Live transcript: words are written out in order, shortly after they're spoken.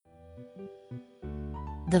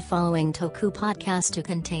The following Toku podcast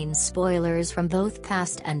contains spoilers from both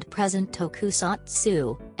past and present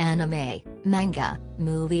tokusatsu, anime, manga,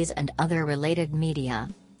 movies and other related media.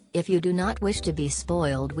 If you do not wish to be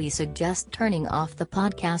spoiled, we suggest turning off the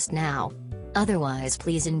podcast now. Otherwise,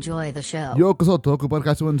 please enjoy the show. ようこそトークポッドキ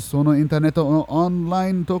ャストそのインターネットのオンラ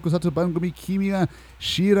イントーク撮影番組君は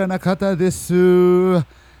知らなかったです。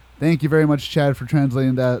Thank you very much, Chad, for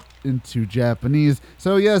translating that into Japanese.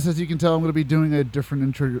 So yes, as you can tell, I'm going to be doing a different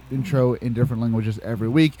intro in different languages every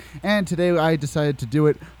week. And today I decided to do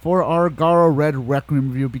it for our Garo Red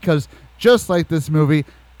Requiem review because just like this movie,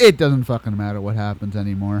 it doesn't fucking matter what happens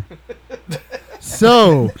anymore.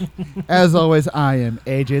 So, as always, I am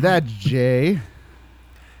AJ. That's Jay.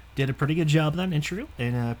 Did a pretty good job on that intro,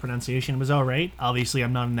 and pronunciation was all right. Obviously,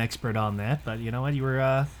 I'm not an expert on that, but you know what? You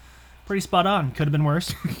were pretty spot on. Could have been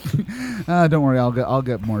worse. Don't worry, I'll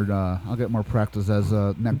get more practice as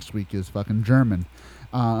next week is fucking German.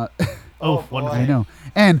 Oh, wonderful! I know.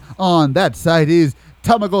 And on that side is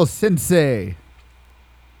Tamago Sensei.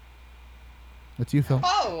 That's you, Phil.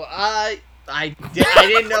 Oh, I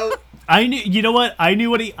didn't know. I knew. You know what? I knew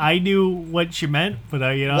what you meant, but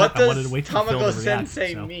I wanted to wait till Phil to react. What does Tamago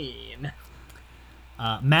Sensei mean?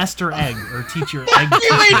 Master Egg or Teacher Egg. Fuck you,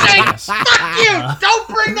 AJ! Fuck you! Don't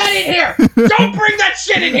bring that in here! Don't bring that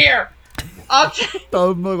shit in here! Okay.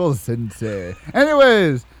 Tamago Sensei.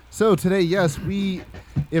 Anyways, so today, yes,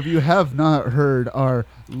 if you have not heard our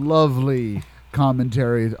lovely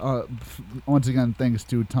commentary, once again, thanks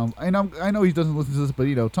to Tom. I know he doesn't listen to this,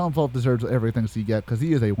 but Tom Falk deserves everything he gets because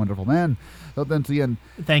he is a wonderful man. So then, to the end,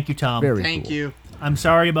 thank you, Tom. Thank you. I'm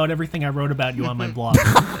sorry about everything I wrote about you on my blog.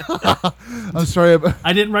 I'm sorry about.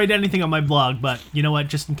 I didn't write anything on my blog, but you know what?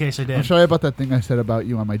 Just in case I did. I'm sorry about that thing I said about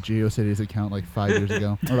you on my GeoCities account like 5 years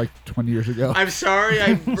ago, or like 20 years ago. I'm sorry.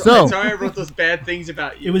 I'm sorry I wrote those bad things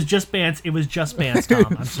about you. It was just Bance,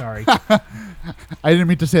 Tom. I'm sorry. I didn't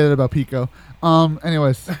mean to say that about Pico.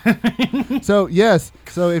 Anyways. So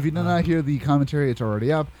if you did not hear the commentary, it's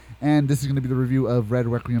already up. And this is going to be the review of Red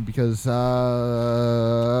Requiem because,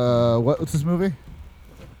 what's this movie?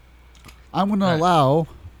 I'm going to allow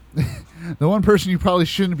the one person you probably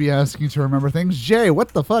shouldn't be asking to remember things. Jay, what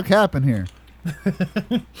the fuck happened here?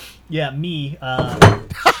 Yeah, me.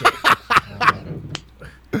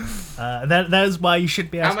 That is why you should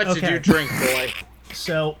be asking. How much did you drink, boy?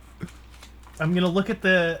 So, I'm going to look at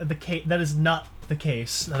the case. That is not the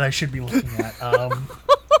case that I should be looking at.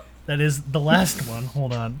 That is the last one.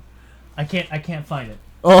 Hold on. I can't find it.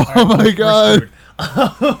 Oh right, my god.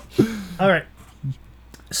 All right.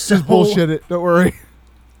 So just bullshit it. Don't worry.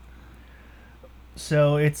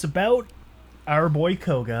 So it's about our boy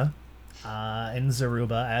Koga and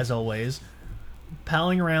Zaruba, as always,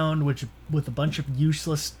 palling around with a bunch of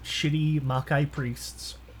useless, shitty Makai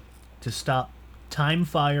priests to stop Time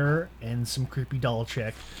Fire and some creepy doll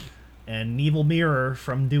chick and Evil Mirror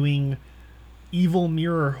from doing evil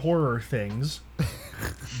mirror horror things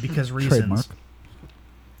because reasons.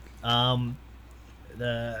 Trademark.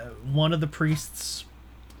 One of the priests'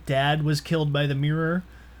 dad was killed by the mirror,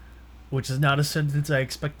 which is not a sentence I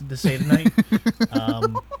expected to say tonight.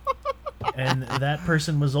 And that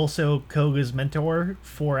person was also Koga's mentor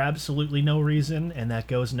for absolutely no reason, and that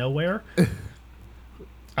goes nowhere.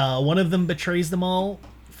 One of them betrays them all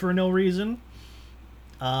for no reason.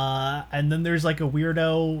 And then there's like a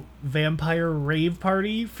weirdo vampire rave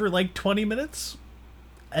party for like 20 minutes.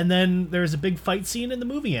 And then there's a big fight scene and the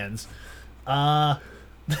movie ends. What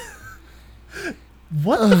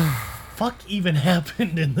the fuck even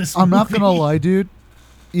happened in this movie? I'm not gonna lie, dude.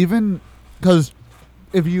 Even because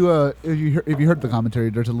if you heard the commentary,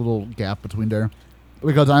 there's a little gap between there.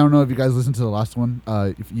 Because I don't know if you guys listened to the last one,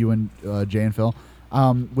 if you and Jay and Phil,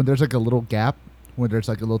 when there's like a little gap, when there's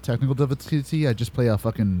like a little technical difficulty, I just play a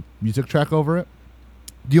fucking music track over it.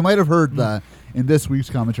 You might have heard that in this week's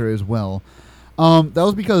commentary as well. That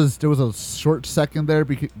was because there was a short second there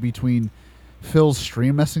between Phil's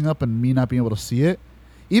stream messing up and me not being able to see it.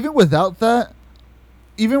 Even without that,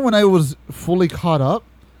 even when I was fully caught up,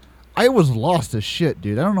 I was lost as shit,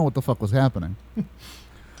 dude. I don't know what the fuck was happening.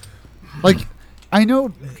 Like, I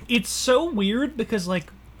know... It's so weird because,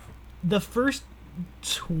 like, the first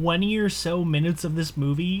 20 or so minutes of this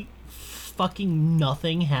movie, fucking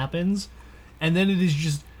nothing happens, and then it is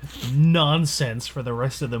just nonsense for the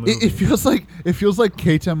rest of the movie. It feels like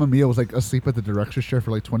Keita Mamiya was like asleep at the director's chair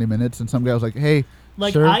for like 20 minutes, and some guy was like, "Hey,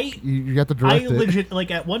 like sir, you got to direct it." Legit,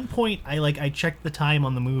 like at one point, I checked the time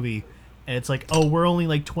on the movie, and it's like, oh, we're only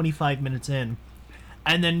like 25 minutes in,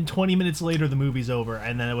 and then 20 minutes later the movie's over,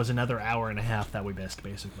 and then it was another hour and a half that we missed,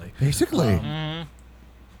 basically.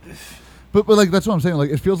 But like that's what I'm saying. Like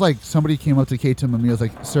it feels like somebody came up to Keiichi and was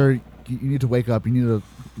like, "Sir, you need to wake up. You need to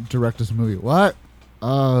direct this movie." What?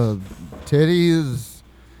 Titties,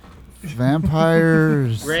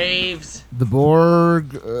 vampires, Raves. the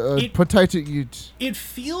Borg. Put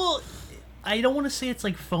Taita. I don't want to say it's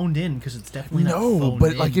like phoned in because it's definitely not No, phoned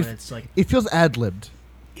but in, like but it's like it feels ad libbed.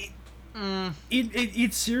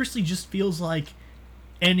 it seriously just feels like,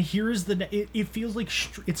 and here's the it feels like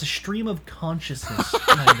it's a stream of consciousness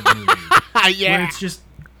kind of movie. Where it's just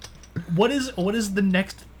what is the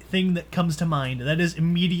next thing that comes to mind? That is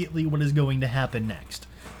immediately what is going to happen next.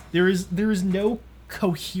 There is no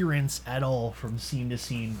coherence at all from scene to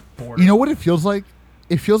scene. Border. You know what it feels like?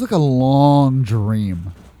 It feels like a long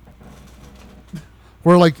dream.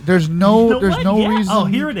 Where like there's no reason. Oh,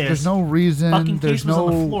 here it is. There's no reason. Fucking There's case was no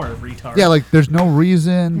on the floor, retard. Yeah, like there's no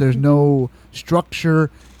reason. There's no structure.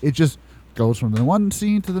 It just goes from the one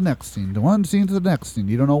scene to the next scene, to one scene to the next scene.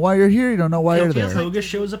 You don't know why you're here. You don't know why you're there. Koga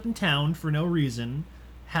shows up in town for no reason,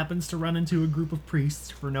 happens to run into a group of priests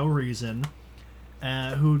for no reason,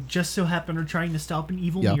 who just so happen are trying to stop an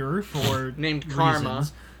evil mirror for named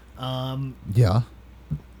reasons. Karma. Yeah.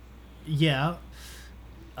 Yeah.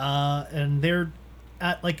 And they're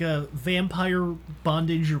at like a vampire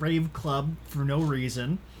bondage rave club for no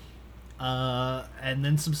reason. And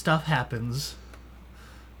then some stuff happens.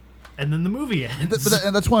 And then the movie ends.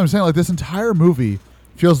 And that's why I'm saying like this entire movie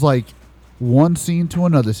feels like one scene to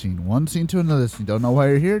another scene, one scene to another scene. Don't know why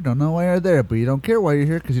you're here, don't know why you're there, but you don't care why you're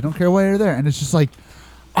here because you don't care why you're there. And it's just like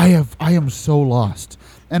I am so lost.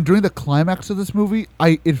 And during the climax of this movie,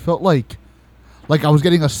 it felt like I was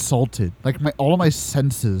getting assaulted. Like all of my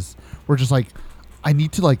senses were just like, I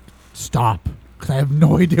need to like stop because I have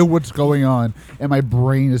no idea what's going on, and my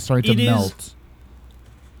brain is starting to melt.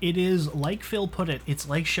 It is like Phil put it. It's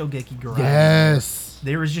like Shogeki Garage. Yes,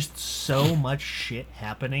 there is just so much shit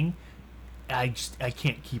happening. I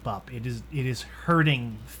can't keep up. It is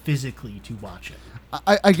hurting physically to watch it.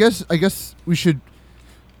 I guess we should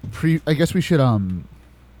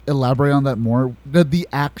elaborate on that more. The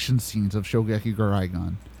action scenes of Shogeki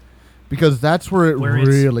Garaigan, because that's where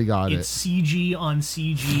really got it. It's CG on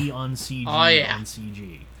CG on CG on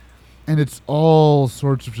CG. And it's all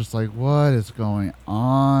sorts of just like, what is going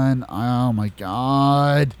on? Oh my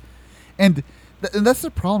god! And that's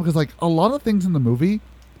the problem because like a lot of things in the movie,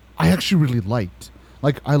 I actually really liked.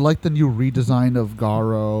 Like I liked the new redesign of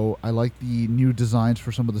Garo. I liked the new designs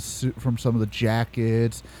for some of the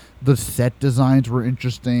jackets. The set designs were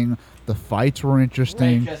interesting. The fights were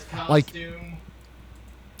interesting. Reika's costume. Like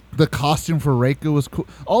the costume for Reika was cool.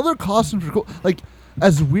 All their costumes were cool. Like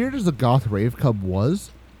as weird as the Goth Rave Cub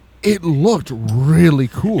was, it looked really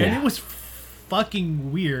cool. And it was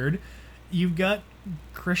fucking weird. You've got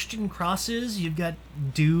Christian crosses. You've got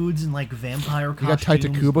dudes in like vampire costumes. You got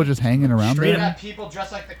Taita Kubo just hanging around there. You got people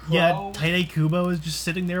dressed like the Crow. Yeah, Taita Kubo is just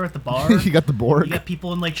sitting there at the bar. You got the Borg. You got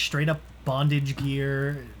people in like straight up bondage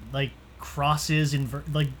gear, like crosses in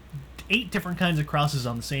like 8 different kinds of crosses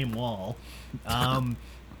on the same wall.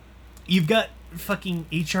 You've got fucking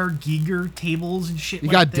H.R. Giger tables and shit. You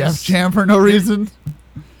like got this. Def Jam for no reason.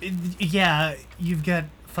 Yeah, you've got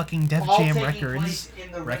fucking Def All Jam taking records. place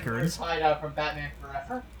in the records. hideout from Batman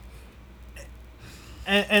Forever.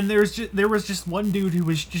 And there was just one dude who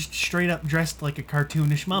was just straight up dressed like a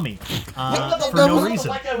cartoonish mummy for no reason. The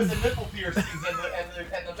white guy with the nipple piercings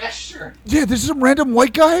and the vest shirt. Yeah, this is some random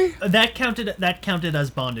white guy. That counted as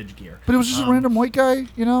bondage gear. But it was just a random white guy,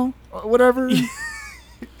 you know, whatever.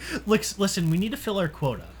 Listen, we need to fill our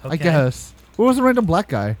quota. Okay? I guess. What was a random black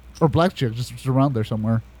guy or black chick just around there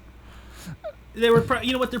somewhere? There were,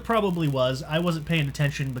 you know what? There probably was. I wasn't paying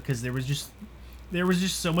attention because there was just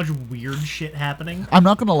so much weird shit happening. I'm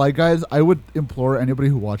not gonna lie, guys. I would implore anybody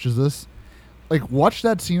who watches this, like, watch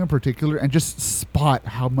that scene in particular and just spot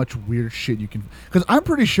how much weird shit you can. Because I'm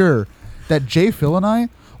pretty sure that Jay, Phil, and I,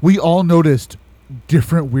 we all noticed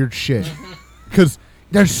different weird shit. Because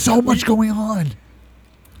there's so much going on.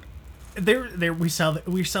 We saw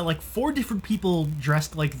like 4 different people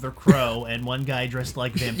dressed like the Crow and one guy dressed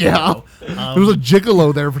like Vampiro. Yeah, there was a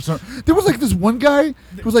gigolo there for some. There was like this one guy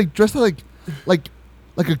who was like dressed like a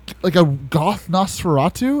goth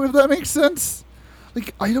Nosferatu, if that makes sense.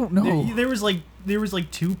 Like I don't know. There was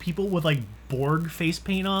like 2 people with like Borg face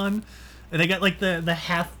paint on, and they got like the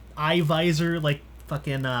half eye visor like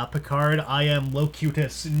fucking Picard. I am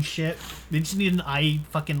Locutus and shit. They just needed an eye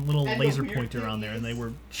fucking little laser pointer on there, and they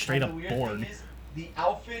were straight up Borg. The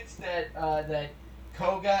outfits that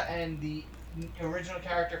Koga and the original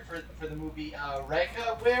character for the movie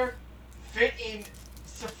Reika wear fit in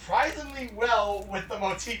surprisingly well with the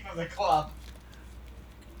motif of the club.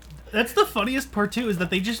 That's the funniest part too, is that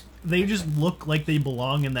they just look like they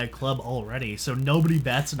belong in that club already. So nobody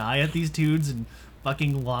bats an eye at these dudes in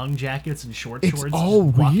fucking long jackets and short It's shorts. all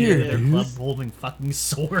just walking weird, into their dude. club holding fucking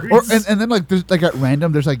swords. Or and then like there's like at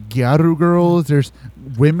random there's like gyaru girls, there's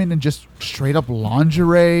women in just straight up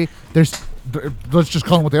lingerie. Let's just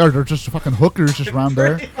call them what they are. They're just fucking hookers just around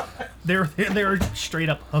there. They're straight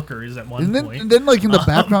up hookers at one And point. then like in the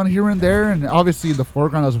background here and there, and obviously in the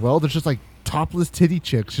foreground as well, there's just like topless titty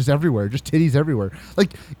chicks just everywhere, just titties everywhere.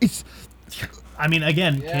 Like it's I mean,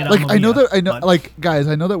 again, Yeah. Kate like I know Amamiya, but- like guys,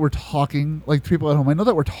 I know that we're talking like people at home. I know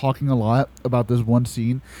that we're talking a lot about this one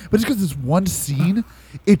scene, but it's because this one scene,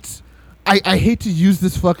 it's I hate to use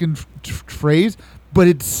this fucking phrase, but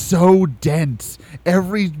it's so dense.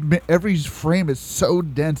 Every frame is so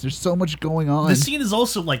dense. There's so much going on. the scene is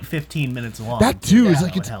also like 15 minutes long. That too is Yeah,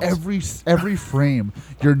 like it it's helps. every frame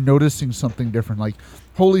you're noticing something different. Like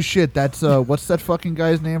holy shit, that's what's that fucking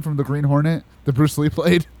guy's name from the Green Hornet that Bruce Lee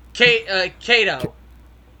played? Kato.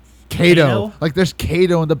 Kato. Like there's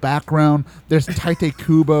Kato in the background. There's Taite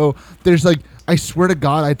Kubo. There's like I swear to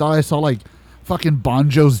God, I thought I saw like fucking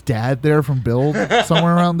Bonjo's dad there from Build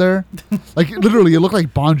somewhere around there. Like literally, it looked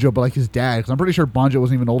like Bonjo, but like his dad. Because I'm pretty sure Bonjo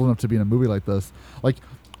wasn't even old enough to be in a movie like this. Like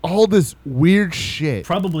all this weird shit.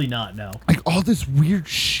 Probably not, no. Like all this weird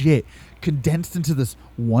shit condensed into this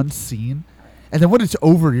one scene, and then when it's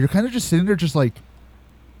over, you're kind of just sitting there, just like,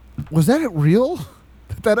 was that real?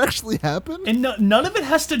 Did that actually happen? And none of it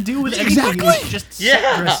has to do with anything. Exactly. It's just set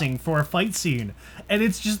Yeah. dressing for a fight scene. And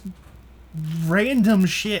it's just random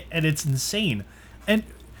shit, and it's insane. And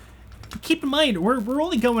keep in mind, we're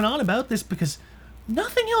only going on about this because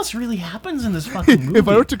nothing else really happens in this fucking movie. If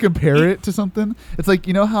I were to compare it to something, it's like,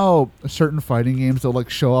 you know how certain fighting games, they'll like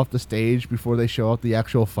show off the stage before they show off the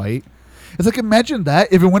actual fight. It's like, imagine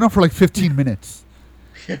that if it went on for like 15 minutes.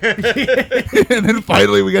 And then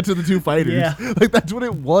finally we got to the two fighters. Yeah. Like that's what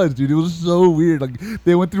it was, dude. It was so weird. Like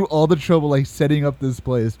they went through all the trouble like setting up this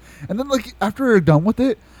place. And then like after they're done with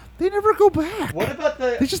it, they never go back. What about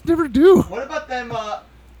They the? just never do. What about them?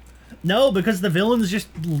 No, because the villains just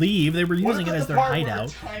leave. They were What using it about as the their part where hideout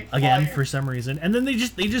Time again Flyer- for some reason, and then they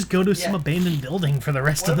just go to some Yeah. abandoned building for the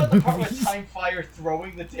rest What of the about the part movie. with Time Fire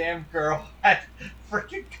throwing the damn girl at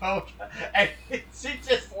freaking Koga and she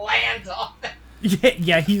just lands on it?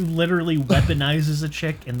 Yeah, he literally weaponizes a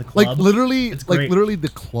chick in the club. Like literally, It's like great. literally, the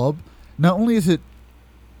club. Not only is it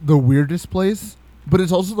the weirdest place, but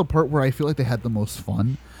it's also the part where I feel like they had the most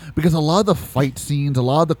fun because a lot of the fight scenes, a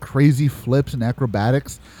lot of the crazy flips and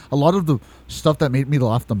acrobatics, a lot of the stuff that made me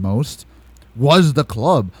laugh the most was the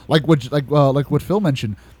club. Like what Phil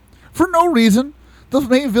mentioned, for no reason, the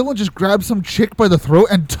main villain just grabs some chick by the throat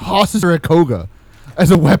and tosses her at Koga as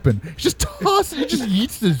a weapon. He just tosses, he just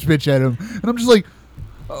yeets this bitch at him, and I'm just like,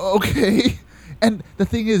 okay. And the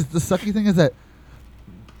thing is, the sucky thing is that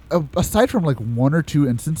aside from like one or two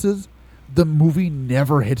instances, the movie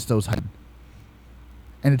never hits those heights,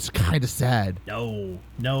 and it's kind of sad. No,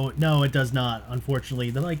 it does not. Unfortunately,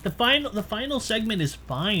 the final segment is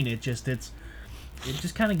fine. It just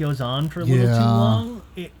kind of goes on for a little too Yeah. long.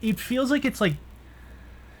 It feels like it's like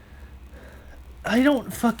I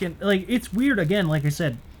don't fucking like. It's weird again. Like I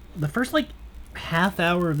said, the first like half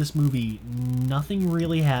hour of this movie, nothing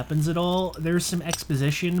really happens at all. There's some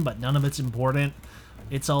exposition, but none of it's important.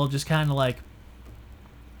 It's all just kind of like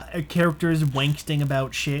characters wanksting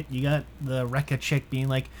about shit. You got the Rekka chick being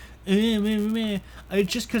like, it's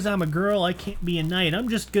just because I'm a girl, I can't be a knight. I'm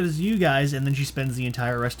just good as you guys. And then she spends the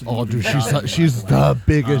entire rest of the Oh, movie dude, crying. she's the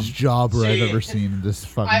biggest jobber I've she- ever seen in this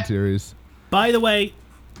fucking series. By the way,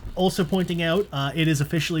 also pointing out, it is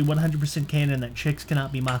officially 100% canon that chicks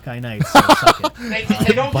cannot be Makai knights. So suck it.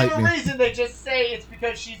 They don't Bite give a me. reason. They just say it's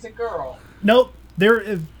because she's a girl. Nope.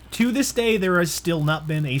 To this day, there has still not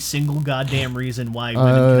been a single goddamn reason why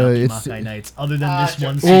women cannot be it's- Makai knights, other than this sure.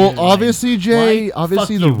 one. Well, scene. obviously, Jay. Why?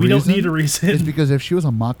 Obviously, Fuck the you. reason We don't need a reason. is because if she was a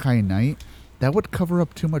Makai Knight, that would cover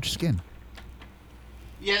up too much skin.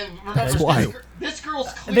 Yeah, That's remember why. this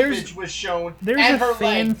girl's There's- cleavage was shown, there's and a her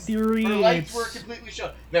fan legs. theory, Her legs it's- were completely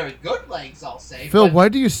shown. Very good legs, I'll say. Phil, but- why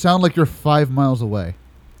do you sound like you're 5 miles away?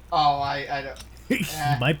 Oh, I don't. You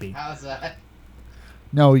might be. How's that?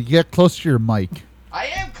 No, you get close to your mic. I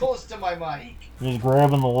am close to my mic. Just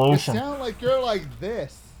grabbing the You lotion. sound like you're like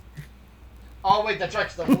this. Oh wait, that's right,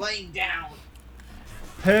 'cause I'm laying down.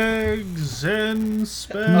 Pegs in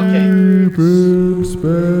space.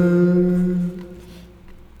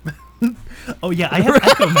 Oh yeah, I have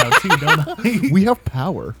echo now too, don't I? We have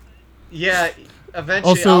power. Yeah, eventually.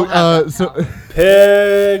 Also, I'll have so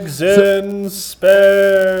Pigs in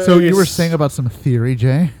space. so you were saying about some theory,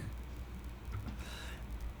 Jay?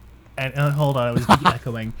 And hold on, I was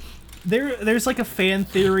echoing. there's like a fan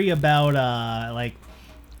theory about like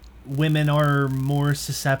women are more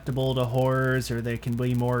susceptible to horrors, or they can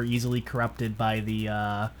be more easily corrupted by the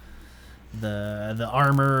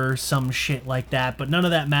armor or some shit like that. But none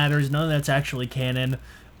of that matters. None of that's actually canon.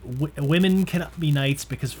 Women cannot be knights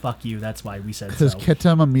because fuck you. That's why we said so. Because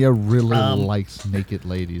Keta Mamiya really likes naked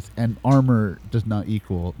ladies, and armor does not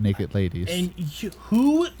equal naked ladies. And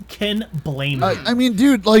who can blame you? I mean,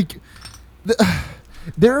 dude, like,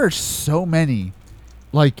 there are so many,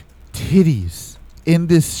 like, titties in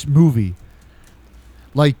this movie.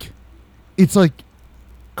 Like, it's like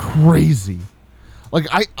crazy. Like,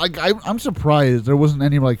 I'm surprised there wasn't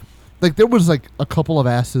any like there was like a couple of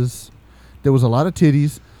asses. There was a lot of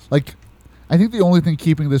titties. Like, I think the only thing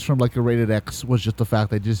keeping this from like a rated X was just the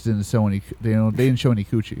fact they just didn't show any. They didn't show any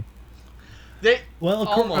coochie.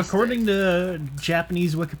 According to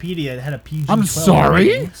Japanese Wikipedia, it had a PG-12 I'm sorry?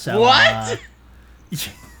 rating, so, What?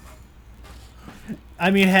 I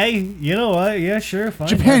mean, hey, you know what? Yeah, sure, fine.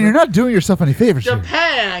 Japan, whatever. you're not doing yourself any favors here.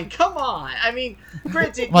 Japan, come on. I mean,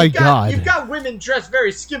 granted, My you've God. got women dressed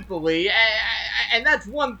very skimpily, and that's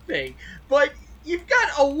one thing. But you've got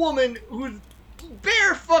a woman whose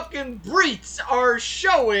bare fucking breasts are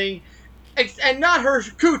showing, and not her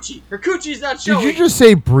coochie. Her coocie's not showing. Did you just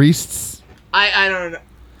say breasts? I don't know.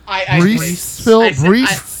 Breasts, Phil? I said-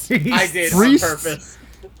 Breasts? I did on Breasts? purpose.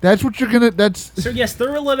 That's what you're gonna. That's. So yes, there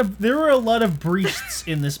were a lot of breasts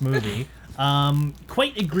in this movie.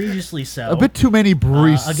 Quite egregiously so. A bit too many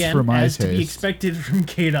breasts again, for my as taste. to be expected from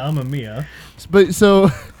Keita Amamiya. But so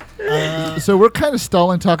we're kind of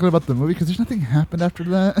stalling talking about the movie because there's nothing happened after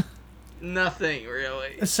that. Nothing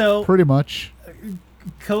really. So Pretty much.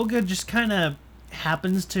 Koga just kind of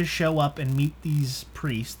happens to show up and meet these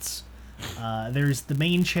priests. There's the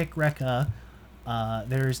main chick, Rekka.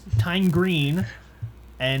 There's Tyne Green,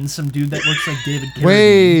 and some dude that looks like David Carradine.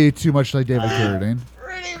 Way too much like David Carradine.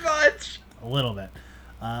 Pretty much. A little bit.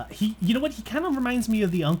 You know what? He kind of reminds me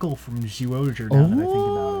of the uncle from Zyuohger now that I think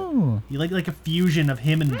about it. He like a fusion of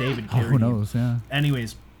him and David Oh, Carradine. who knows? Yeah.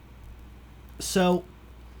 Anyways, so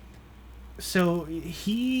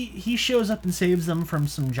he shows up and saves them from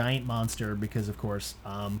some giant monster because of course,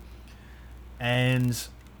 and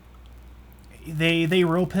they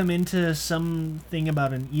rope him into something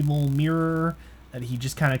about an evil mirror that he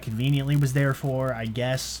just kind of conveniently was there for, I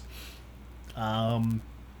guess.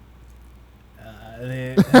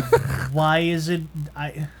 Why is it?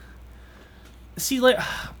 I see. Like,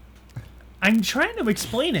 I'm trying to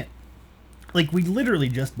explain it. Like, we literally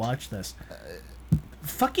just watched this.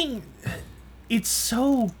 Fucking, it's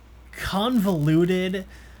so convoluted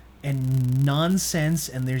and nonsense,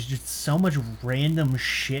 and there's just so much random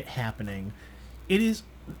shit happening. It is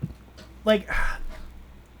like,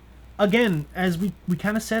 again, as we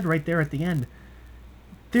kind of said right there at the end,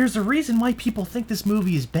 there's a reason why people think this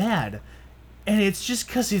movie is bad. And it's just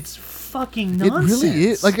because it's fucking nonsense. It really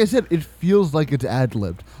is. Like I said, it feels like it's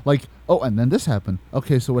ad-libbed. Like, oh, and then this happened.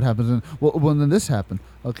 Okay, so what happens then? Well, then this happened.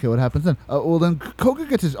 Okay, what happens then? Well, then Koga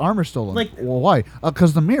gets his armor stolen. Like- well, why?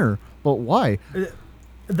 Because the mirror. But why?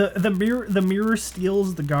 The mirror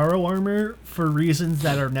steals the Garo armor for reasons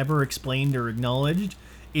that are never explained or acknowledged.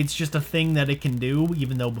 It's just a thing that it can do,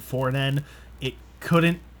 even though before then it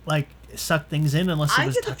couldn't like suck things in unless it I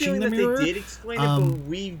was get the touching feeling the that mirror. they did explain it, but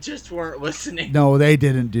we just weren't listening. No, they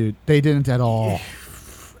didn't, dude. They didn't at all.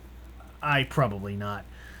 I probably not.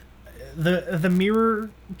 The mirror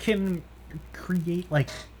can create like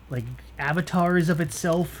avatars of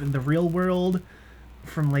itself in the real world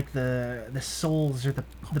from like the souls or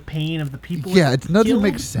the pain of the people. Yeah, it doesn't killed.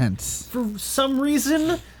 make sense. For some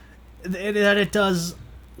reason that it does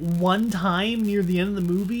one time near the end of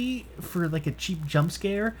the movie for like a cheap jump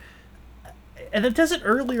scare. And it does it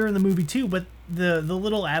earlier in the movie too, but the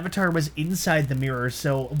little avatar was inside the mirror,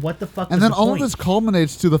 so what the fuck was And then the all point? of this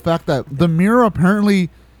culminates to the fact that the mirror apparently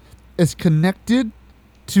is connected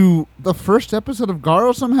to the first episode of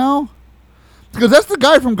Garo somehow. Because that's the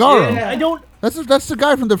guy from Garo. Yeah. I don't That's the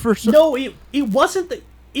guy from the first. No, it wasn't the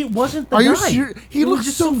Are guy. you serious? He It was looks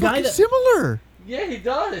just so some guy fucking that- similar. Yeah, he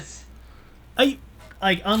does.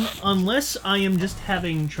 Unless I am just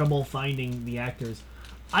having trouble finding the actors.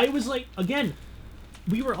 I was like, again,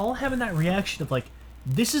 we were all having that reaction of like,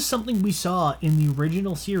 this is something we saw in the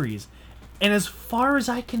original series, and as far as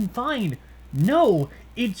I can find, no,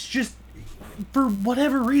 it's just for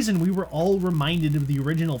whatever reason we were all reminded of the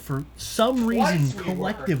original for some reason Twice we were.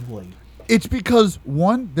 collectively. It's because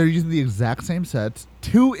one, they're using the exact same sets.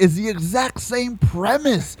 Two, is the exact same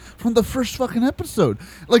premise from the first fucking episode.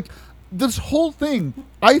 Like this whole thing,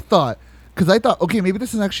 I thought, okay, maybe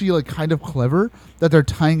this is actually like kind of clever that they're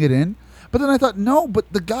tying it in, But then I thought, no,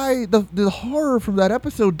 but the guy, the horror from that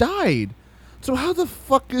episode died. So how the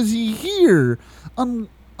fuck is he here?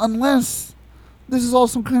 Unless this is all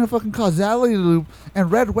some kind of fucking causality loop,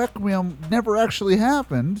 and Red Requiem never actually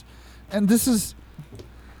happened, and this is.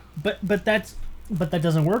 But that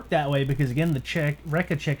doesn't work that way because again, the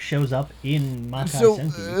Rekka chick shows up in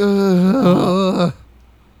Makai Senki.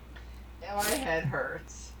 My head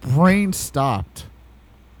hurts. Brain stopped.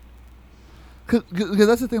 Cause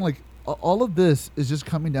that's the thing. Like all of this is just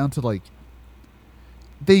coming down to like.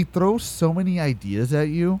 They throw so many ideas at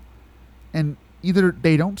you, and either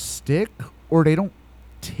they don't stick or they don't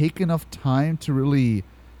take enough time to really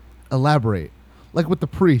elaborate. Like with the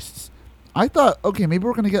priests, I thought, okay, maybe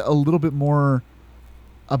we're going to get a little bit more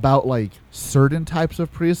about like certain types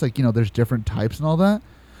of priests, like, you know, there's different types and all that.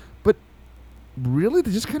 But really,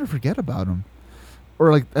 they just kind of forget about them.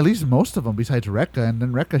 Or like at least most of them besides Rekka, and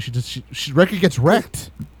then Rekka, Rekka gets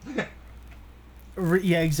wrecked.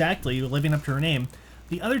 Yeah, exactly, living up to her name.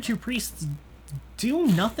 The other two priests do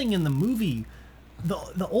nothing in the movie.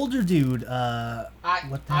 The older dude, what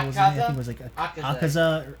the hell was his name? I think it was like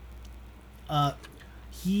Akaza.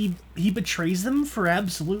 He betrays them for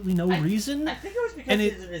absolutely no reason. I think it was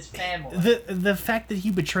because of his family. The fact that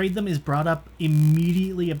he betrayed them is brought up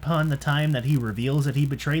immediately upon the time that he reveals that he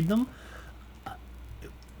betrayed them.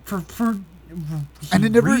 And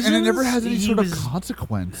it never has any sort of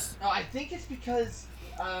consequence. No, I think it's because.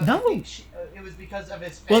 No. It was because of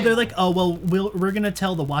his family. Well, they're like, oh, well, we're going to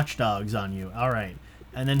tell the watchdogs on you. All right.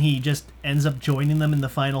 And then he just ends up joining them in the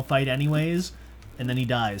final fight anyways, and then he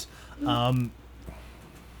dies. I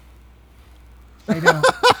know.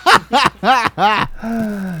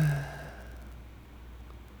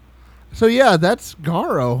 So, yeah, that's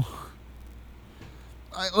Garo.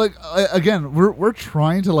 Again, we're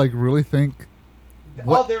trying to, like, really think...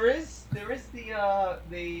 Well, there is the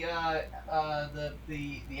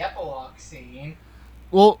epilogue scene.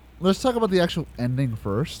 Well, let's talk about the actual ending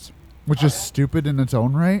first, which is stupid in its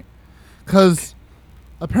own right. Because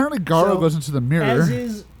apparently Garo goes into the mirror.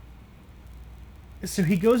 So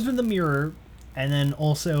he goes to the mirror, and then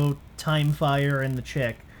also Timefire and the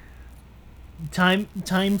chick. So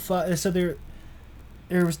there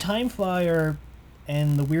was Timefire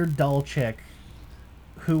and the weird doll chick,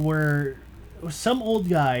 who were some old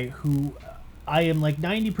guy who I am like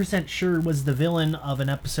 90% sure was the villain of an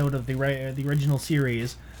episode of the original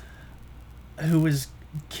series, who was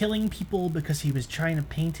killing people because he was trying to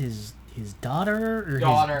paint his daughter or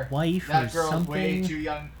his wife or something. That girl's way too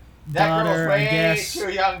young. That girl's way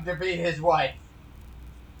too young to be his wife.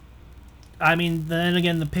 I mean, then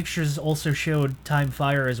again, the pictures also showed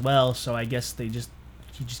Timefire as well, so I guess he just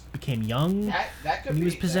became young that could when he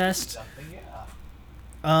was possessed.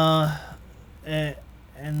 And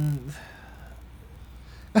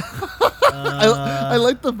I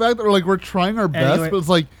like the fact that we're trying our best, anyway. But it's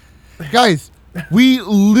like, guys, we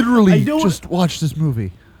literally just watched this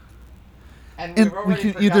movie, and we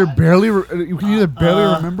can either barely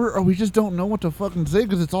remember, or we just don't know what to fucking say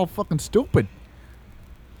because it's all fucking stupid.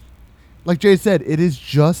 Like Jay said, it is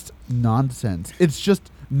just nonsense. It's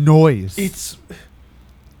just noise. It's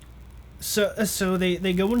so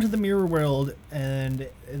they go into the mirror world and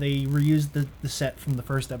they reuse the set from the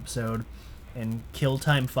first episode and kill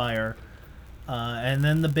Timefire, and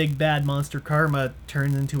then the big bad monster Karma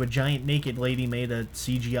turns into a giant naked lady made of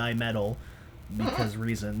CGI metal because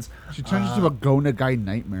reasons. She turns into a Go Nagai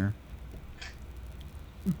nightmare.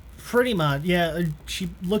 Pretty much, yeah.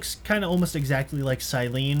 She looks kind of almost exactly like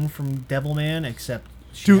Silene from Devilman, except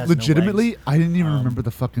she has legitimately, no legs. I didn't even remember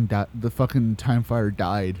the fucking Timefire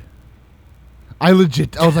died. I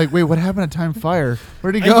was like, wait, what happened to Timefire?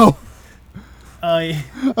 Where'd he go? I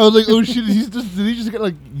was like, oh shit, did he just get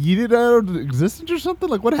like yeeted out of existence or something?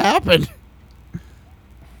 Like, what happened?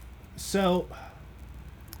 So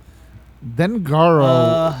then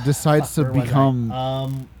Garo decides to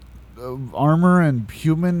become armor and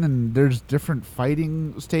human, and there's different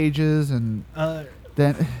fighting stages, and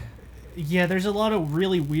then yeah, there's a lot of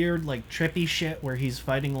really weird, like, trippy shit where he's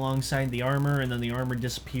fighting alongside the armor, and then the armor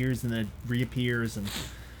disappears, and then it reappears, and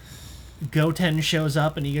Goten shows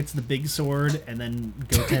up, and he gets the big sword, and then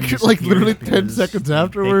Goten disappears. Like, literally 10 seconds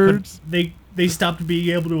afterwards. They stopped being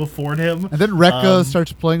able to afford him. And then Rekka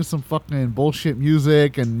starts playing some fucking bullshit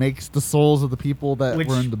music and makes the souls of the people that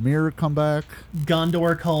were in the mirror come back.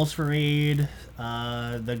 Gondor calls for aid.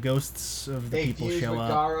 The ghosts of the people show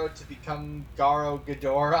up. Garo to become Garo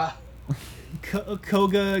Ghidorah.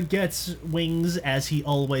 Koga gets wings, as he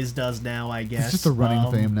always does now, I guess. It's just a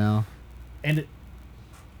running theme now. And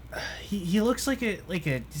he looks like he's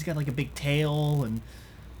got like a big tail, and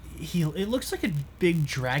it looks like a big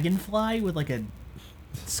dragonfly with like a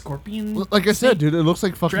scorpion. Like I said, dude, it looks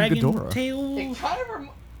like fucking dragon Ghidorah. tail. It kind of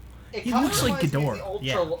He looks like reminds me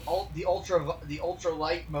Ghidorah, of the ultra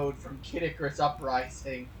light mode from Kid Icarus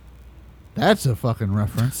Uprising. That's a fucking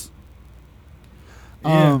reference.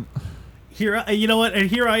 Yeah. You know what? And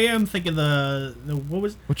here I am thinking the what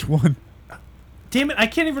was? Which one? Damn it! I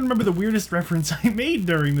can't even remember the weirdest reference I made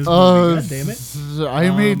during this movie. God damn it! I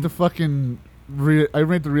made the fucking. I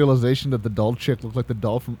made the realization that the doll chick looked like the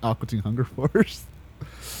doll from Aqua Teen Hunger Force.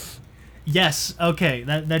 Yes. Okay.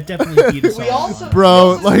 That definitely beat us We all. also-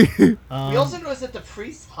 Bro, like. We also noticed that the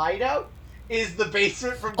priest's hideout is the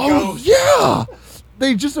basement from Oh Ghost. yeah,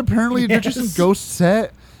 they just apparently they're just in Yes. Ghost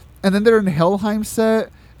set, and then they're in Helheim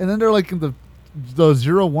set, and then they're like in the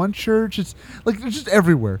 01 church. It's like they're just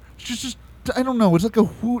everywhere. It's just I don't know. It's like a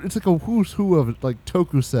who's who of like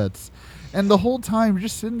toku sets, and the whole time you're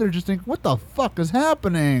just sitting there just thinking, what the fuck is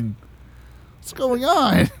happening? What's going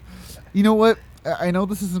on? You know what? I know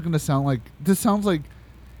this isn't going to sound like this sounds like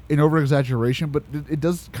an over exaggeration, but it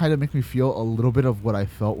does kind of make me feel a little bit of what I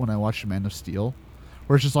felt when I watched Man of Steel,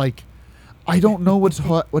 where it's just like I don't know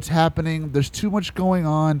what's happening. There's too much going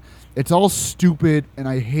on. It's all stupid, and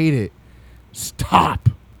I hate it. Stop.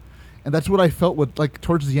 And that's what I felt with like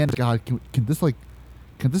towards the end. God, can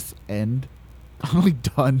this end? I'm like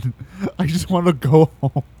done. I just want to go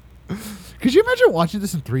home. Could you imagine watching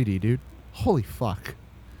this in 3D, dude? Holy fuck.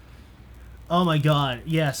 Oh my god,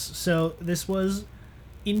 yes. So this was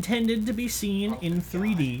intended to be seen in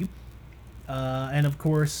 3D. And of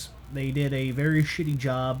course, they did a very shitty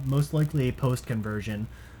job, most likely a post-conversion.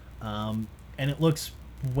 And it looks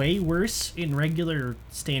way worse in regular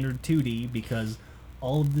standard 2D because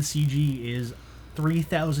all of the CG is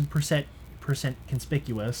 3,000%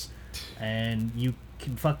 conspicuous. And you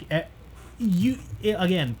can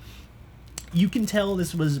again, you can tell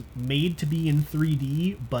this was made to be in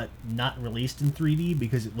 3D, but not released in 3D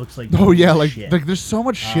because it looks like Oh yeah, like shit. there's so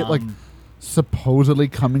much shit like supposedly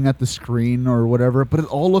coming at the screen or whatever, but it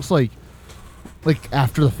all looks like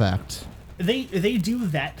after the fact. They do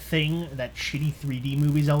that thing that shitty 3D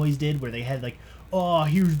movies always did, where they had like, oh,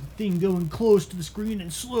 here's the thing going close to the screen in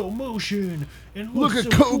slow motion, and it Look looks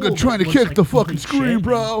at so Koga cool, trying but to it looks kick like the fucking complete screen, shit.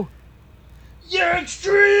 bro. You're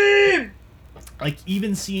extreme! Like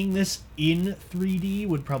even seeing this in 3D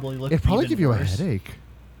would probably look. It'd probably even give you a worse. headache.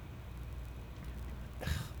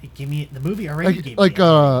 It gave me the movie already gave Like me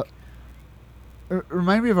a headache.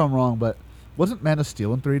 remind me if I'm wrong, but wasn't Man of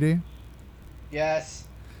Steel in 3D? Yes.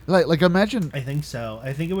 Like imagine I think so.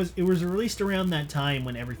 I think it was released around that time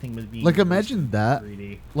when everything was being like released imagine in that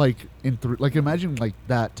 3D. like like imagine like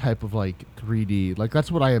that type of like 3D. Like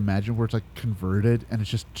that's what I imagine where it's like converted and it's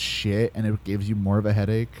just shit and it gives you more of a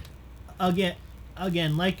headache.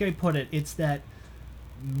 Again, like I put it, it's that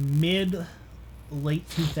late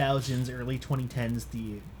 2000s, early 2010s,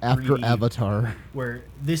 the After 3D, Avatar. where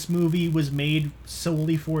this movie was made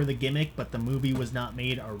solely for the gimmick, but the movie was not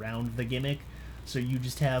made around the gimmick. So you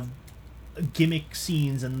just have gimmick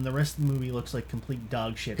scenes, and the rest of the movie looks like complete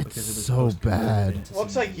dog shit It's because it was so post-converted bad. into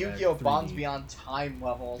Looks some, like Yu-Gi-Oh! 3D. Bonds Beyond Time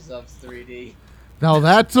levels of 3D. Now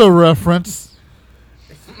that's a reference.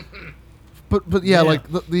 But yeah, Yeah.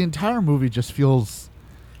 like the entire movie just feels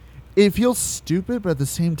stupid, but at the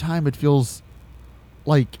same time it feels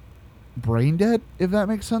like brain dead, if that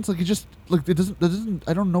makes sense. Like it just like it doesn't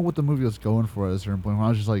I don't know what the movie was going for at a certain point when I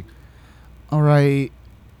was just like, all right,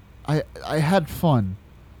 I had fun,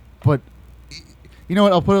 but you know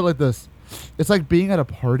what, I'll put it like this. It's like being at a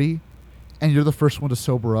party and you're the first one to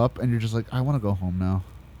sober up and you're just like, I want to go home now.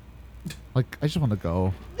 Like I just want to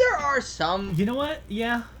go. There are some. You know what?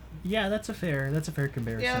 Yeah, that's a fair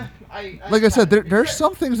comparison. Yeah, Like I said, there's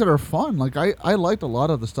some things that are fun. Like I liked a lot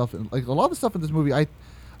of the stuff. Like a lot of the stuff in this movie,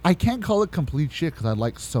 I can't call it complete shit because I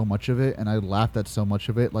liked so much of it and I laughed at so much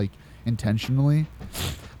of it, like intentionally.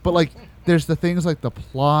 But like, there's the things like the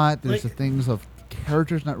plot. There's Like- the things of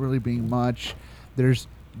characters not really being much. There's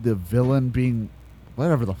the villain being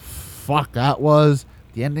whatever the fuck that was.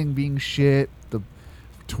 The ending being shit. The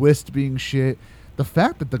twist being shit. The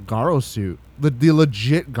fact that the Garo suit, the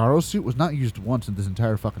legit Garo suit, was not used once in this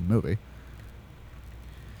entire fucking movie.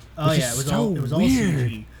 Oh Which yeah, is it was all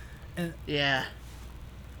weird. CG. And Yeah.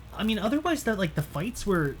 I mean, otherwise, that like the fights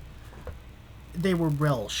were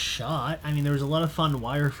well shot. I mean, there was a lot of fun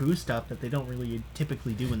wire fu stuff that they don't really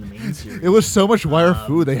typically do in the main series. It was so much wire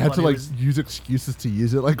fu, they had but to it like was- use excuses to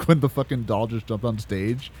use it, like when the fucking doll just jumped on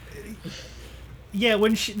stage. Yeah,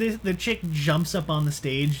 when the chick jumps up on the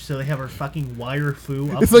stage, so they have her fucking wire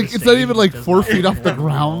fu up It's on like the it's not stage, even which like does 4 not feet off the work at all.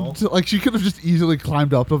 ground. Like she could have just easily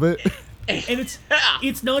climbed up of it. And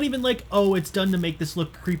it's not even like, oh, it's done to make this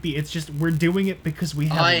look creepy. It's just we're doing it because we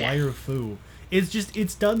have wire fu.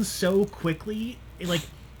 It's done so quickly. Like,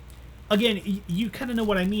 again, you kind of know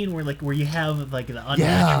what I mean. Where you have like the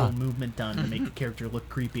unnatural movement done to make the character look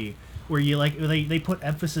creepy. Where you like they put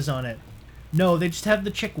emphasis on it. No, they just have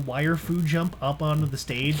the chick wire fu jump up onto the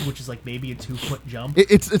stage, which is like maybe a 2-foot jump.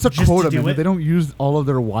 It's a quota, man. They don't use all of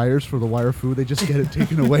their wires for the wire fu. They just get it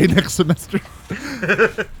taken away next semester.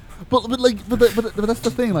 But that's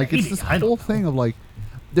the thing. Like, it's this whole thing of like,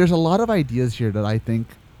 there's a lot of ideas here that I think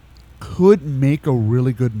could make a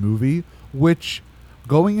really good movie. Which,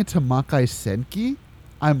 going into Makai Senki,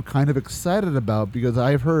 I'm kind of excited about because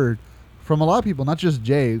I've heard from a lot of people, not just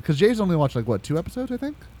Jay, because Jay's only watched like what 2 episodes, I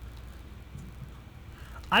think.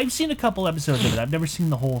 I've seen a couple episodes of it. I've never seen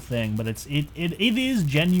the whole thing, but it is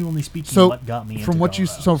genuinely speaking what got me into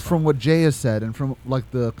Garo. From what Jay has said, and from like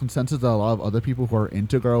the consensus that a lot of other people who are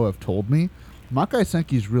into Garo have told me, Makai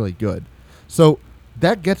Senki is really good. So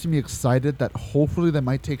that gets me excited that hopefully they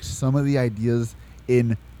might take some of the ideas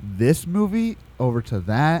in this movie over to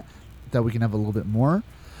that we can have a little bit more.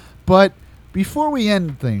 But before we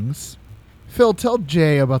end things, Phil, tell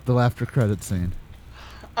Jay about the after credit scene.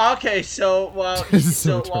 Okay, so while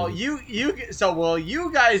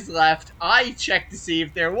you guys left, I checked to see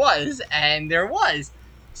if there was, and there was.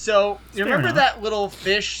 So you remember that little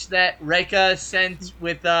fish that Reika sent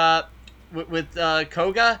with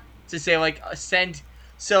Koga to say like send?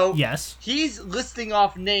 So yes, he's listing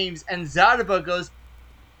off names, and Zaruba goes,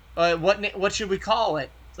 "What should we call it?"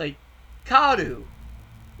 It's like Karu.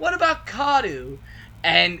 What about Karu?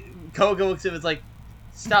 And Koga looks at him, it's like,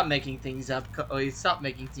 stop making things up. Stop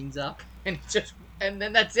making things up. And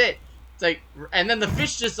then that's it. It's like, and then the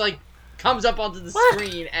fish just like comes up onto the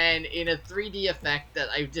screen and in a 3D effect that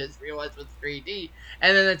I just realized was 3D.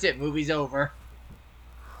 And then that's it. Movie's over.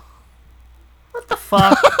 What the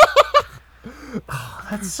fuck?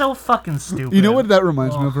 That's so fucking stupid. You know what that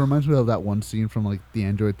reminds me of? It reminds me of that one scene from like the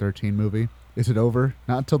Android 13 movie. Is it over?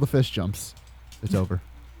 Not until the fish jumps. It's over.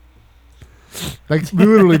 Like,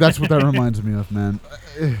 literally, that's what that reminds me of, man.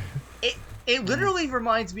 It literally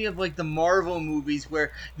reminds me of, like, the Marvel movies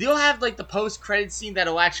where they'll have, like, the post-credit scene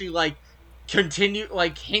that'll actually, like, continue,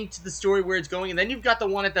 like, hint to the story where it's going, and then you've got the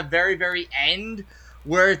one at the very, very end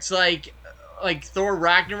where it's, like Thor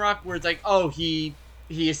Ragnarok, where it's like, oh, he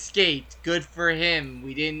escaped. Good for him.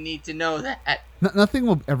 We didn't need to know that. Nothing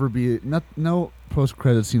will ever be... No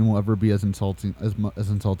post-credit scene will ever be as insulting as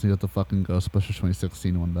insulting as the fucking Ghostbusters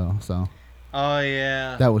 2016 one, though, so... Oh,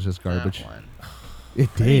 yeah. That was just garbage.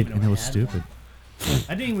 It did, and it was stupid.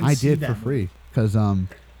 I didn't even see that. I did for free. Because,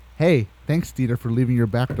 hey, thanks, Dieter, for leaving your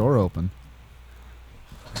back door open.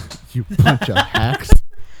 You bunch of hacks.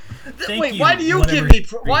 Wait, why do you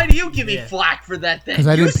give me flack for that thing? Because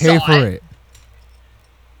I didn't pay for it.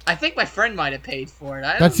 I think my friend might have paid for it.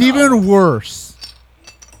 That's even worse.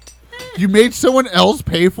 You made someone else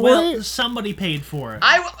pay for it? Well, somebody paid for it.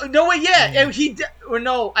 No,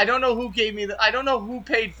 I don't know who gave me I don't know who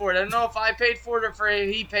paid for it. I don't know if I paid for it or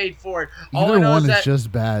he paid for it. Either one is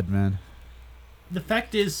just bad, man. The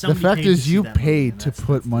fact is, you paid to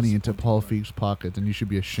put money into Paul Feig's pocket, and you should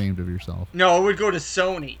be ashamed of yourself. No, it would go to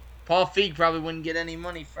Sony. Paul Feig probably wouldn't get any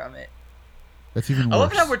money from it. That's even worse. I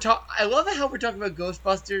love how we're talking about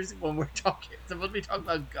Ghostbusters when we're supposed to be talking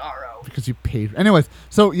about Garo. Because you paid. Anyways,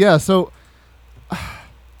 so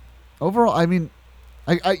overall, I mean,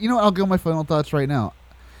 I'll go my final thoughts right now.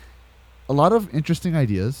 A lot of interesting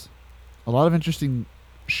ideas, a lot of interesting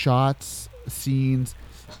shots, scenes,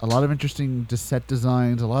 a lot of interesting set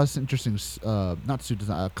designs, a lot of interesting not suit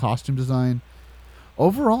design, costume design.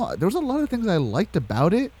 Overall, there was a lot of things I liked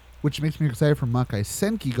about it, which makes me excited for Makai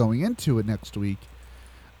Senki going into it next week.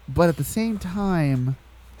 But at the same time,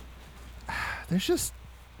 there's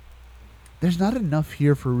not enough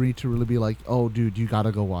here for me to really be like, oh, dude, you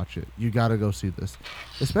gotta go watch it. You gotta go see this.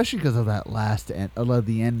 Especially because of that last end,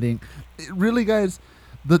 the ending. Really, guys,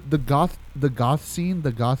 the goth scene,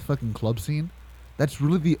 the goth fucking club scene, that's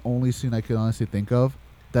really the only scene I could honestly think of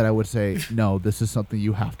that I would say, no, this is something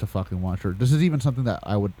you have to fucking watch. Or this is even something that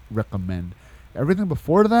I would recommend. Everything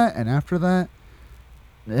before that and after that,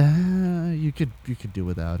 you could do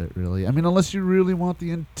without it, really. I mean, unless you really want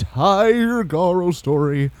the entire Garo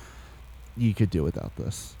story, you could do without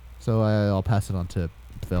this. So I'll pass it on to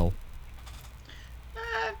Phil.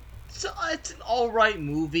 So it's an alright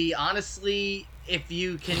movie. Honestly, if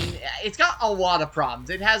you can... It's got a lot of problems.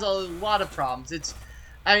 It has a lot of problems.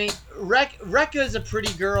 Rekka is a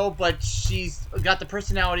pretty girl, but she's got the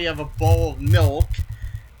personality of a bowl of milk.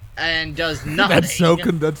 And does nothing. That's so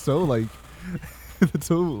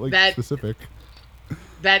specific.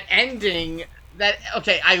 that ending. That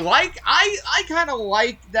okay, I kind of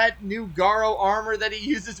like that new Garo armor that he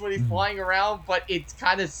uses when he's flying around, but it's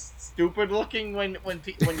kind of stupid looking when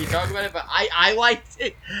you talk about it. But I liked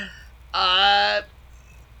it.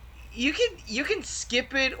 You can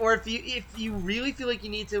skip it, or if you really feel like you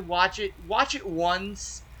need to watch it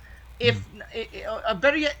once. If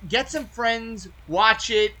better yet, get some friends, watch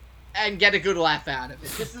it, and get a good laugh out of it.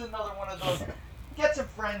 This is another one of those. Get some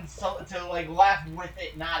friends to like laugh with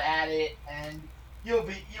it, not at it, and you'll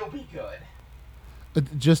be good.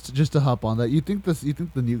 Just to hop on that, you think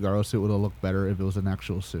the new Garo suit would have looked better if it was an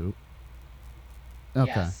actual suit?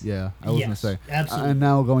 Okay, Yes. yeah, I was gonna say. Absolutely. And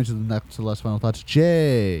now going to the next to last final thoughts,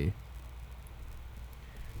 Jay.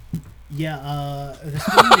 Yeah, this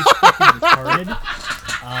movie is fucking retarded.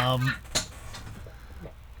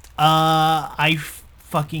 I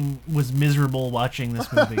fucking was miserable watching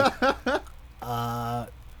this movie.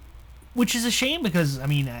 Which is a shame because, I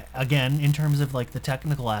mean, again, in terms of like the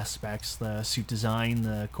technical aspects, the suit design,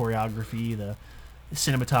 the choreography, the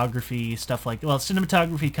cinematography, stuff like, well,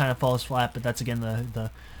 cinematography kind of falls flat, but that's again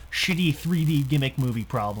the shitty 3D gimmick movie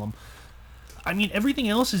problem. I mean, everything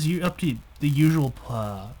else is up to the usual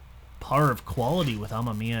par of quality with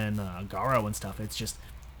Amamiya and Garo and stuff. It's just,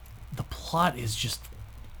 the plot is just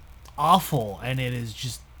awful, and it is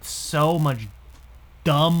just so much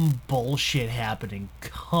dumb bullshit happening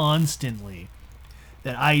constantly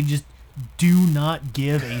that I just do not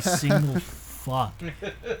give a single fuck.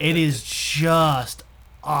 It is just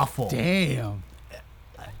awful. Damn.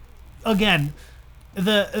 Again,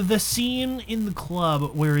 the scene in the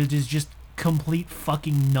club where it is just complete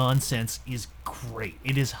fucking nonsense is great.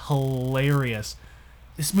 It is hilarious.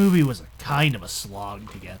 This movie was a kind of a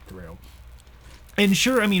slog to get through. And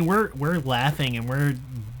sure, I mean, we're laughing and we're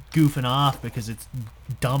goofing off because it's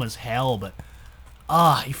dumb as hell, but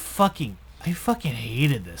I fucking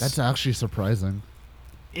hated this. That's actually surprising.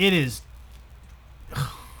 It is.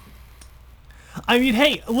 I mean,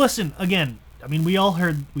 hey, listen, again, I mean, we all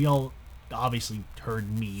obviously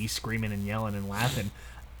heard me screaming and yelling and laughing.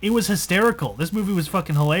 It was hysterical. This movie was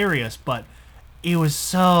fucking hilarious, but it was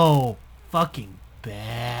so fucking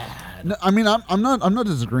bad. No, I mean, I'm not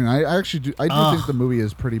disagreeing. I actually do. I do think the movie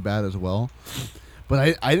is pretty bad as well.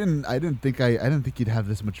 But I didn't think you'd have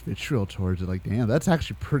this much vitriol towards it. Like, damn, that's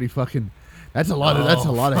actually pretty fucking. That's a lot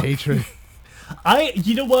of hatred.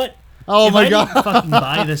 You know what? Oh if my I god! didn't fucking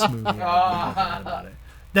buy this movie, I'd be mad about it.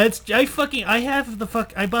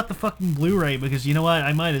 I bought the fucking Blu-ray because you know what?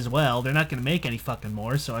 I might as well. They're not gonna make any fucking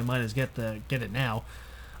more, so I might as get it now.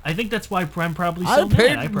 I think that's why I'm probably so mad.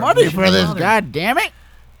 I paid probably money shouldn't for have this. bothered. God damn it!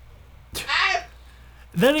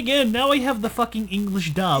 Then again, now I have the fucking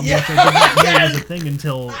English dub, which I didn't know was a thing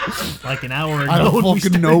until like an hour ago. Out of when we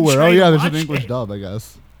fucking started nowhere. Oh trying yeah, to there's an watch English it. dub, I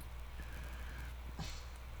guess.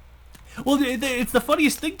 Well, it's the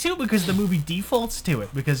funniest thing too because the movie defaults to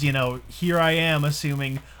it because here I am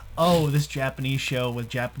assuming, oh, this Japanese show with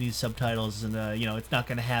Japanese subtitles and it's not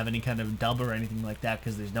going to have any kind of dub or anything like that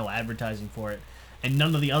because there's no advertising for it, and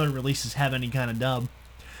none of the other releases have any kind of dub.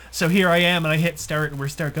 So here I am, and I hit start, and we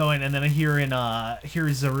start going, and then I hear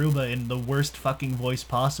Zaruba in the worst fucking voice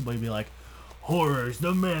possible be like, "Horrors,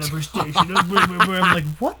 the manifestation of..." I'm like,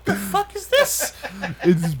 what the fuck is this?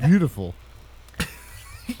 It's beautiful.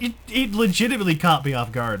 It legitimately caught me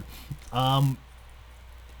off guard. I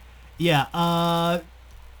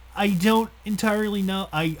don't entirely know.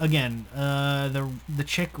 The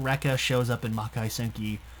chick Rekka shows up in Makai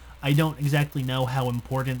Senki. I don't exactly know how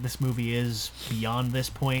important this movie is beyond this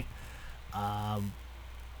point.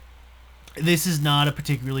 This is not a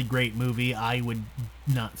particularly great movie. I would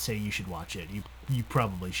not say you should watch it. You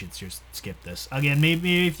probably should just skip this. Again,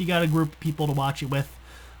 maybe if you got a group of people to watch it with.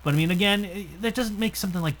 But I mean, again, that doesn't make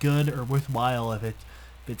something like good or worthwhile if it's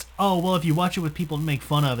if you watch it with people to make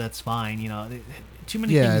fun of, that's fine. Too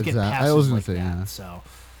many things get passes I was gonna like say, that. yeah. So,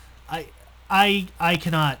 I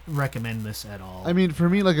cannot recommend this at all. I mean, for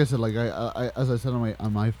me, like I said, like I as I said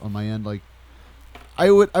on my end, like I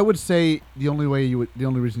would say the only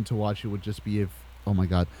reason to watch it would just be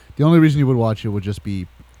the only reason you would watch it would just be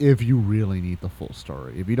if you really need the full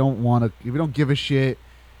story. If you don't give a shit,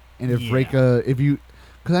 and if Reika,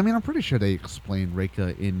 because I mean, I'm pretty sure they explain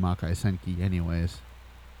Reika in Makai Senki anyways.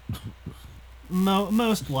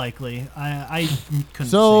 Most likely. I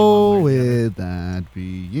couldn't So, say one way or the other. with that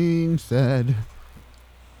being said,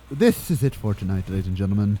 this is it for tonight, ladies and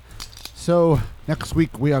gentlemen. So, next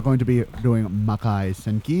week we are going to be doing Makai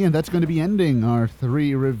Senki, and that's going to be ending our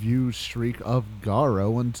 3-review streak of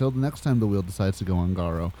Garo until the next time the wheel decides to go on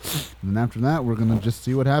Garo. And then after that, we're going to just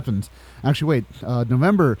see what happens. Actually, wait,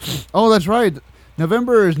 November. Oh, that's right.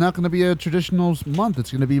 November is not going to be a traditional month.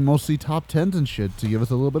 It's going to be mostly top 10s and shit to give us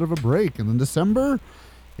a little bit of a break. And then December,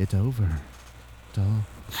 it's over.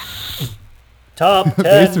 Top 10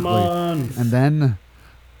 Basically. month. And then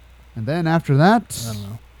after that, I don't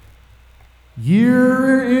know.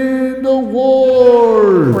 Year-End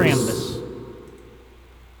Awards.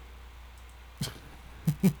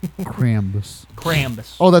 Krampus.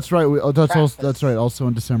 Oh, that's right. That's Krampus. that's right. Also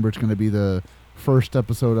in December, it's going to be the first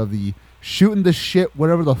episode of the Shooting the Shit,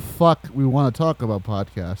 whatever the fuck we want to talk about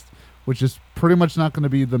podcast, which is pretty much not going to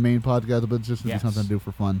be the main podcast, but it's just going to be something to do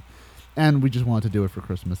for fun. And we just wanted to do it for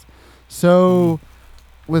Christmas. So,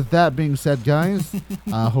 with that being said, guys,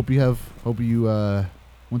 hope you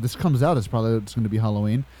when this comes out, it's going to be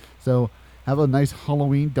Halloween. So, have a nice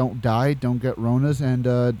Halloween. Don't die. Don't get Ronas, and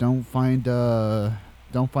don't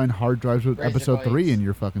find hard drives with Razor episode 3 blades. in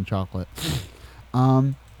your fucking chocolate.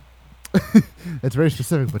 It's very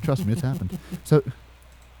specific, but trust me, it's happened. So,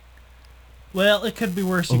 Well, it could be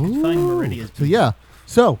worse. You could find Meridia's. so yeah.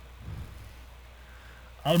 So,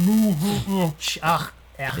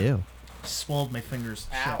 ew. Swallowed my fingers.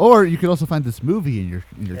 Ow. shut. Or you could also find this movie in your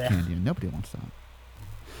Yeah. candy, and nobody wants that.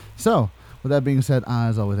 So, with that being said,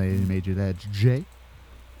 as always, I made you that's Jay.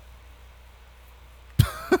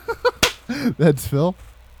 That's Phil.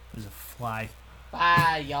 There's a fly.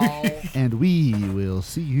 Bye, y'all. And we will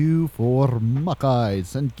see you for Makai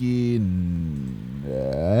Senki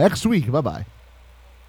next week. Bye-bye.